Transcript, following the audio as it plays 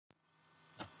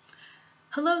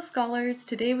Hello scholars,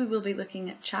 today we will be looking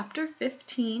at Chapter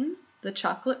 15, The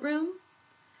Chocolate Room,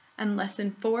 and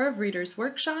Lesson 4 of Reader's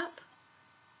Workshop.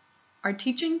 Our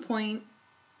teaching point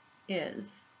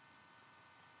is,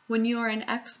 when you are an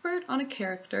expert on a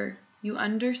character, you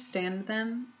understand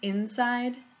them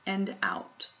inside and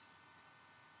out.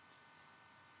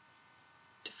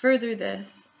 To further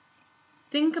this,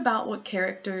 think about what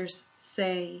characters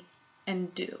say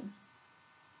and do.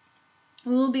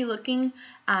 We will be looking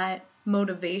at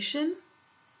motivation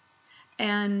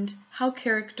and how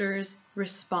characters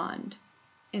respond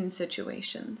in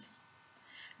situations.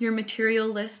 Your material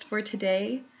list for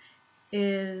today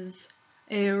is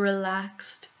a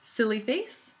relaxed, silly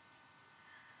face,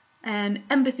 an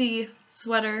empathy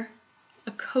sweater,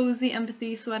 a cozy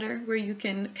empathy sweater where you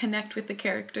can connect with the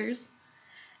characters,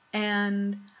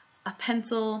 and a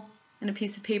pencil and a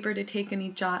piece of paper to take any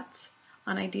jots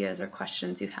on ideas or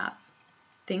questions you have.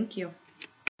 Thank you.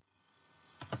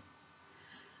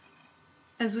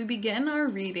 As we begin our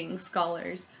reading,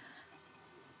 scholars,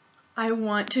 I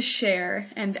want to share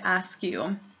and ask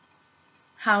you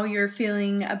how you're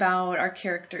feeling about our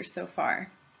characters so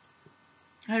far.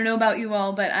 I don't know about you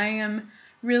all, but I am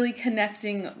really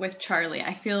connecting with Charlie.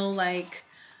 I feel like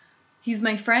he's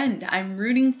my friend. I'm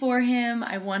rooting for him.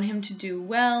 I want him to do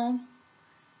well.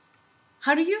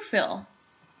 How do you feel?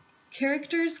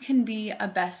 Characters can be a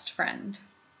best friend.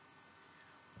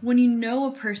 When you know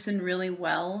a person really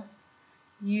well,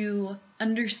 you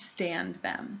understand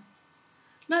them.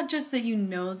 Not just that you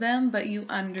know them, but you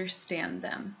understand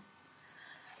them.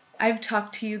 I've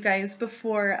talked to you guys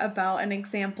before about an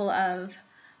example of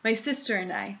my sister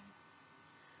and I.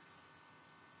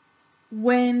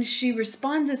 When she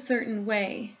responds a certain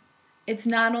way, it's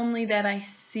not only that I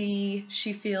see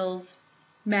she feels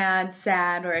mad,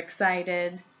 sad, or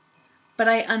excited, but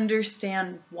I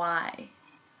understand why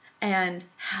and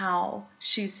how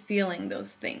she's feeling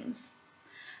those things.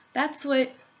 That's what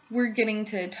we're getting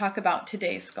to talk about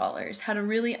today, scholars, how to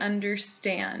really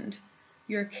understand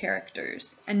your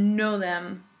characters and know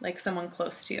them like someone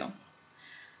close to you.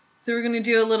 So we're going to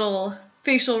do a little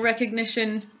facial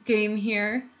recognition game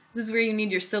here. This is where you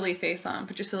need your silly face on.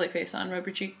 Put your silly face on, rub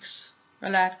your cheeks,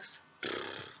 relax.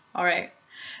 All right.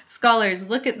 Scholars,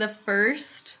 look at the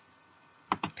first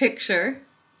picture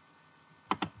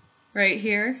right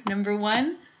here, number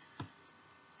 1.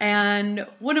 And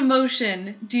what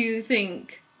emotion do you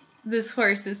think this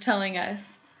horse is telling us?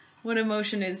 What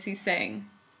emotion is he saying?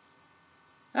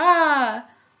 Ah!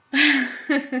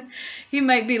 He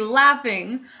might be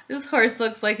laughing. This horse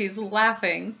looks like he's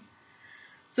laughing.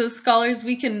 So scholars,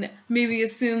 we can maybe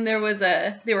assume they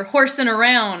were horsing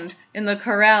around in the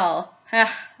corral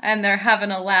and they're having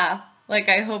a laugh, like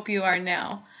I hope you are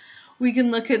now. We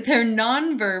can look at their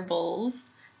nonverbals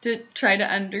to try to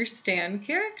understand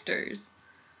characters,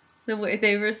 the way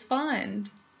they respond.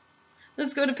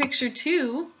 Let's go to picture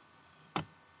 2.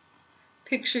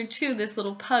 Picture 2, this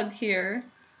little pug here.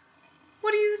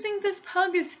 What do you think this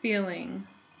pug is feeling?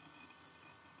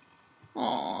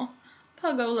 Aw,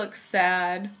 Puggo looks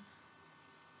sad.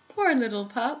 Poor little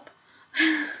pup.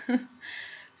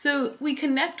 So we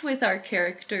connect with our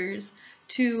characters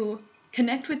to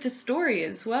connect with the story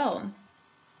as well.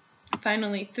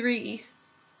 Finally, 3.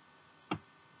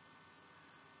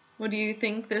 What do you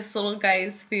think this little guy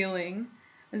is feeling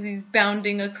as he's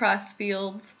bounding across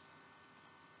fields?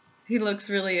 He looks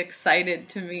really excited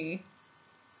to me.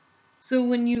 So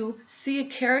when you see a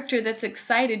character that's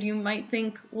excited, you might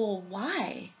think, well,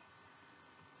 why?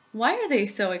 Why are they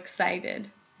so excited?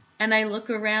 And I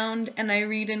look around and I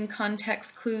read in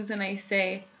context clues and I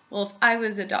say, well, if I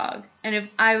was a dog and if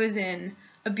I was in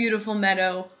a beautiful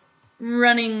meadow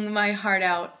running my heart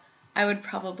out, I would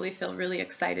probably feel really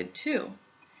excited too.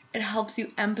 It helps you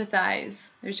empathize.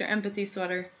 There's your empathy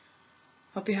sweater.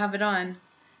 Hope you have it on.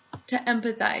 To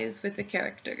empathize with the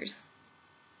characters.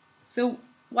 So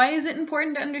why is it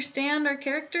important to understand our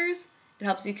characters? It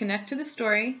helps you connect to the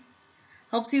story,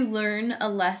 helps you learn a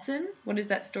lesson. What is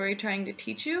that story trying to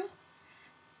teach you?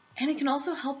 And it can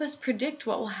also help us predict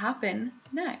what will happen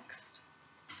next.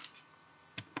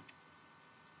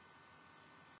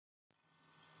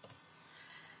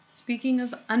 Speaking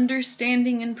of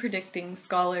understanding and predicting,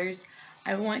 scholars,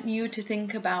 I want you to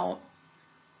think about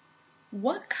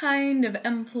what kind of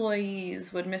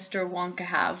employees would Mr. Wonka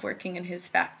have working in his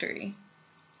factory?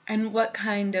 And what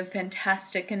kind of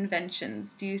fantastic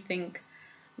inventions do you think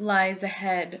lies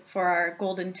ahead for our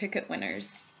golden ticket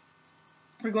winners?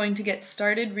 We're going to get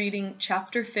started reading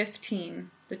Chapter 15,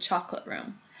 The Chocolate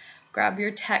Room. Grab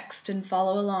your text and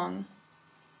follow along.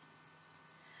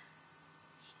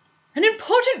 "An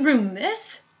important room,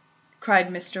 this!" cried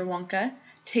Mr. Wonka,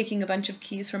 taking a bunch of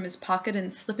keys from his pocket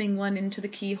and slipping one into the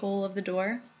keyhole of the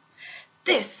door.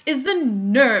 "This is the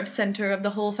nerve center of the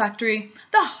whole factory,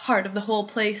 the heart of the whole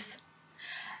place.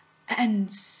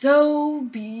 And so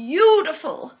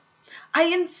beautiful! I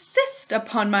insist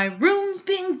upon my rooms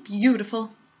being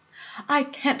beautiful. I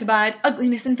can't abide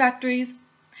ugliness in factories.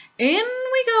 In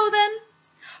we go, then.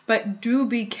 But do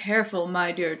be careful,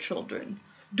 my dear children.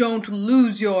 Don't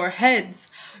lose your heads.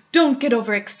 Don't get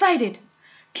overexcited.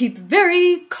 Keep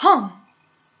very calm."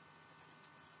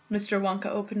 Mr. Wonka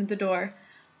opened the door.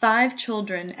 5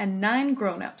 children and 9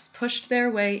 grown-ups pushed their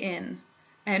way in.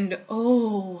 And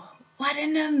oh, what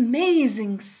an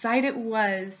amazing sight it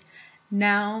was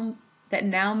now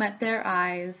met their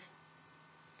eyes.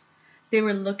 They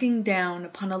were looking down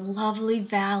upon a lovely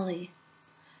valley.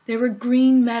 There were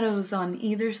green meadows on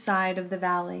either side of the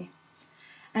valley,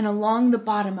 and along the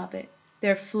bottom of it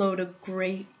there flowed a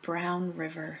great brown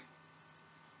river.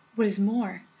 What is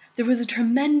more, there was a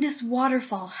tremendous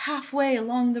waterfall halfway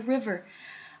along the river,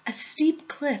 a steep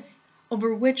cliff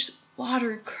over which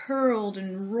water curled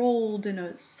and rolled in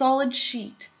a solid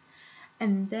sheet,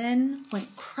 and then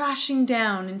went crashing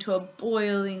down into a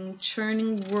boiling,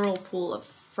 churning whirlpool of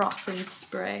froth and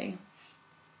spray.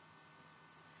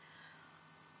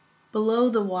 Below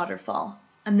the waterfall,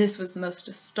 and this was the most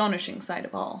astonishing sight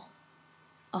of all,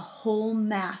 a whole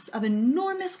mass of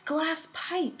enormous glass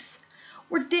pipes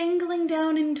were dangling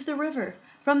down into the river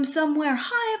from somewhere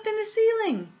high up in the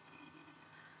ceiling.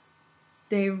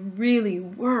 They really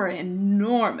were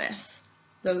enormous,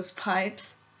 those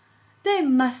pipes. There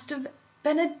must have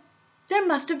been a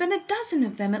dozen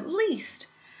of them at least,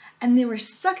 and they were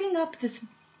sucking up this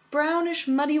brownish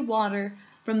muddy water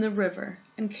from the river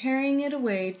and carrying it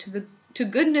away to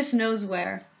goodness knows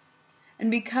where.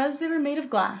 And because they were made of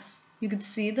glass, you could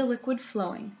see the liquid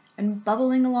flowing and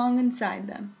bubbling along inside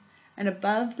them, and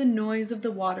above the noise of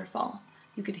the waterfall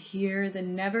you could hear the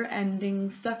never-ending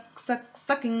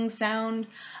sucking sound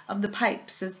of the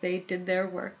pipes as they did their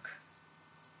work.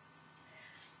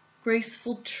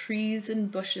 Graceful trees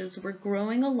and bushes were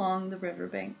growing along the river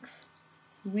banks.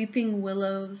 Weeping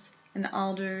willows and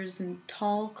alders and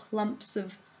tall clumps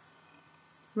of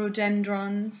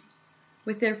rhododendrons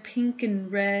with their pink and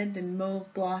red and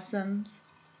mauve blossoms.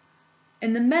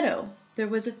 In the meadow there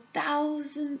were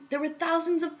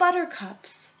thousands of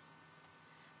buttercups.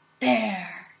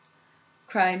 "There!"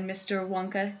 cried Mr.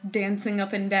 Wonka, dancing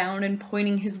up and down and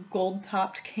pointing his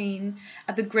gold-topped cane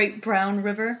at the great brown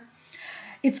river.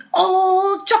 "It's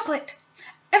all chocolate!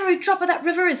 Every drop of that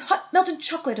river is hot melted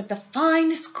chocolate of the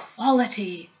finest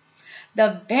quality.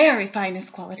 The very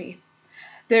finest quality.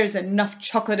 There's enough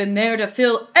chocolate in there to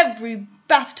fill every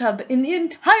bathtub in the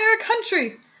entire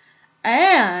country.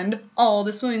 And all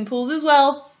the swimming pools as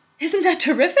well. Isn't that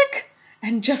terrific?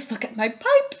 And just look at my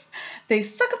pipes. They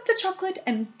suck up the chocolate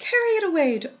and carry it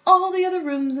away to all the other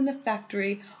rooms in the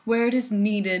factory where it is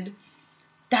needed.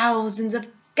 Thousands of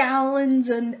gallons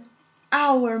an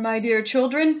hour, my dear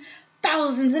children.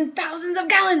 Thousands and thousands of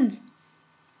gallons."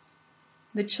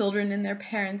 The children and their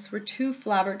parents were too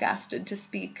flabbergasted to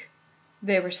speak.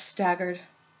 They were staggered.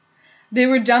 They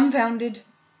were dumbfounded.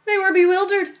 They were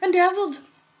bewildered and dazzled.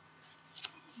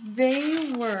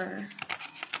 They were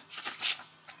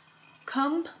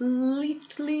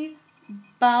completely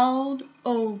bowled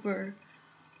over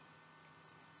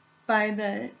by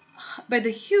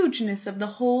the hugeness of the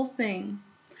whole thing.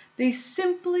 They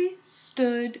simply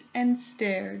stood and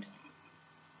stared.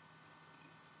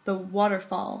 "The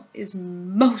waterfall is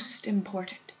most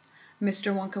important,"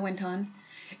 Mr. Wonka went on.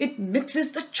 "It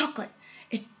mixes the chocolate.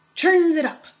 It churns it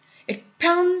up. It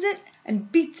pounds it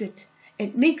and beats it.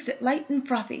 It makes it light and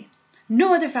frothy.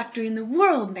 No other factory in the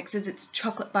world mixes its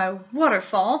chocolate by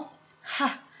waterfall.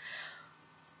 Ha!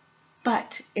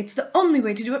 But it's the only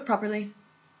way to do it properly.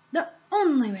 The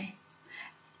only way.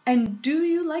 And do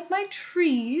you like my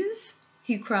trees?"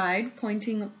 he cried,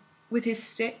 pointing with his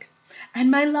stick. "And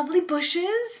my lovely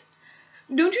bushes?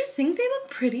 Don't you think they look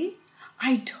pretty?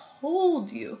 I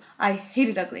told you I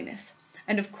hated ugliness.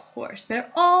 And of course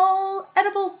they're all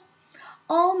edible,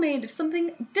 all made of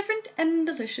something different and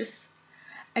delicious.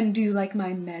 And do you like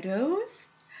my meadows?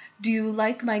 Do you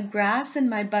like my grass and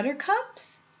my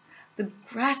buttercups? The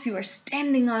grass you are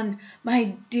standing on,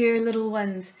 my dear little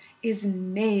ones, is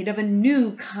made of a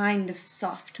new kind of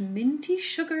soft, minty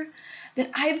sugar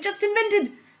that I have just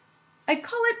invented. I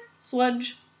call it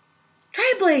sludge.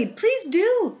 Try a blade, please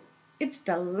do. It's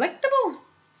delectable."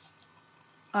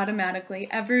 Automatically,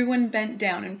 everyone bent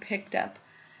down and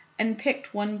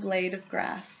picked one blade of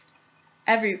grass.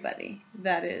 Everybody,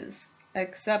 that is,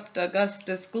 except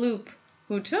Augustus Gloop,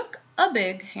 who took a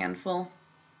big handful.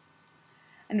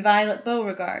 and Violet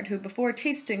Beauregard, who, before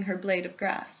tasting her blade of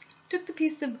grass, took the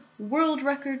piece of world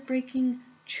record-breaking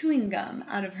chewing gum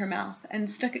out of her mouth and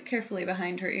stuck it carefully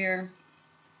behind her ear.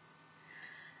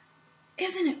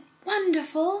 "Isn't it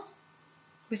wonderful?"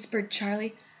 whispered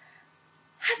Charlie.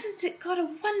 "Hasn't it got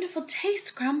a wonderful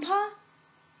taste, Grandpa?"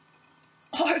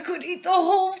 "I could eat the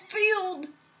whole field,"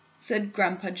 said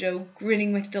Grandpa Joe,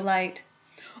 grinning with delight.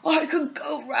 "I could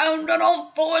go round on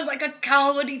all fours like a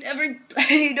cow and eat every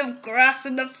blade of grass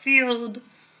in the field."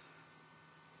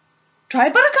 "Try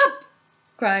Buttercup!"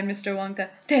 cried Mr. Wonka.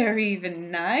 "They're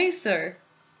even nicer."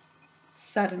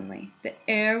 Suddenly the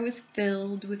air was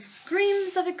filled with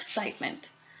screams of excitement.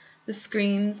 The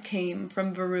screams came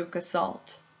from Veruca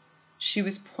Salt. She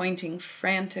was pointing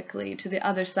frantically to the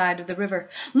other side of the river.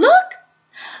 "Look!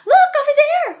 Look over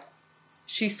there!"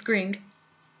 she screamed.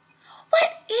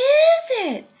 "What is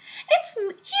it?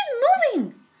 He's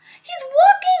moving! He's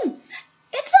walking!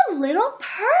 It's a little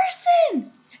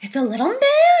person! It's a little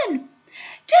man!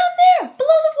 Down there, below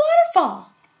the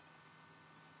waterfall!"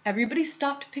 Everybody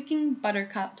stopped picking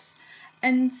buttercups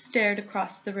and stared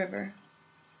across the river.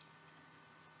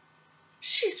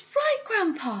 "She's right,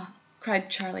 Grandpa!" cried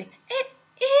Charlie. "It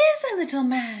is a little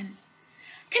man.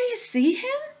 Can you see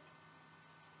him?"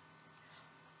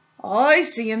 "I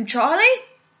see him, Charlie,"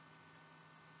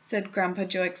 said Grandpa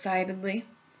Joe excitedly.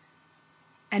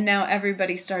 And now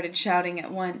everybody started shouting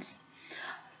at once.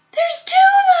 "There's two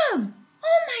of them!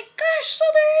 Oh my gosh, so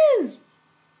there is!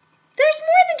 There's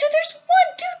more than two! There's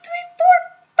 1, 2,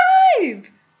 3, 4,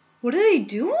 5! What are they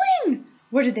doing?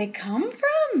 Where did they come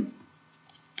from?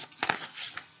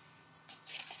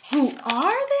 Who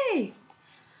are they?"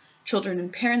 Children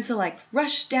and parents alike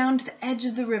rushed down to the edge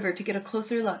of the river to get a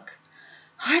closer look.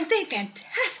 "Aren't they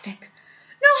fantastic?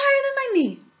 No higher than my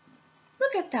knee.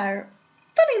 Look at their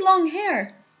funny long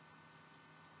hair."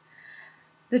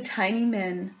 The tiny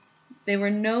men, they were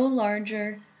no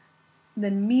larger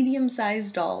than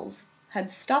medium-sized dolls, had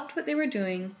stopped what they were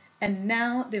doing, and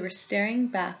now they were staring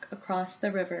back across the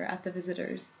river at the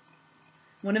visitors.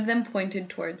 One of them pointed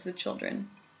towards the children,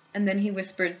 and then he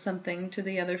whispered something to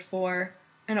the other 4,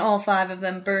 and all 5 of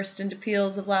them burst into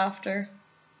peals of laughter.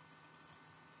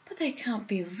 "But they can't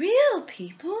be real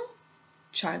people,"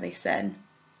 Charlie said.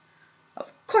 "Of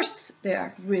course they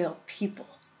are real people,"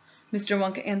 Mr.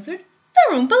 Wonka answered.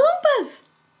 "They're Oompa Loompas."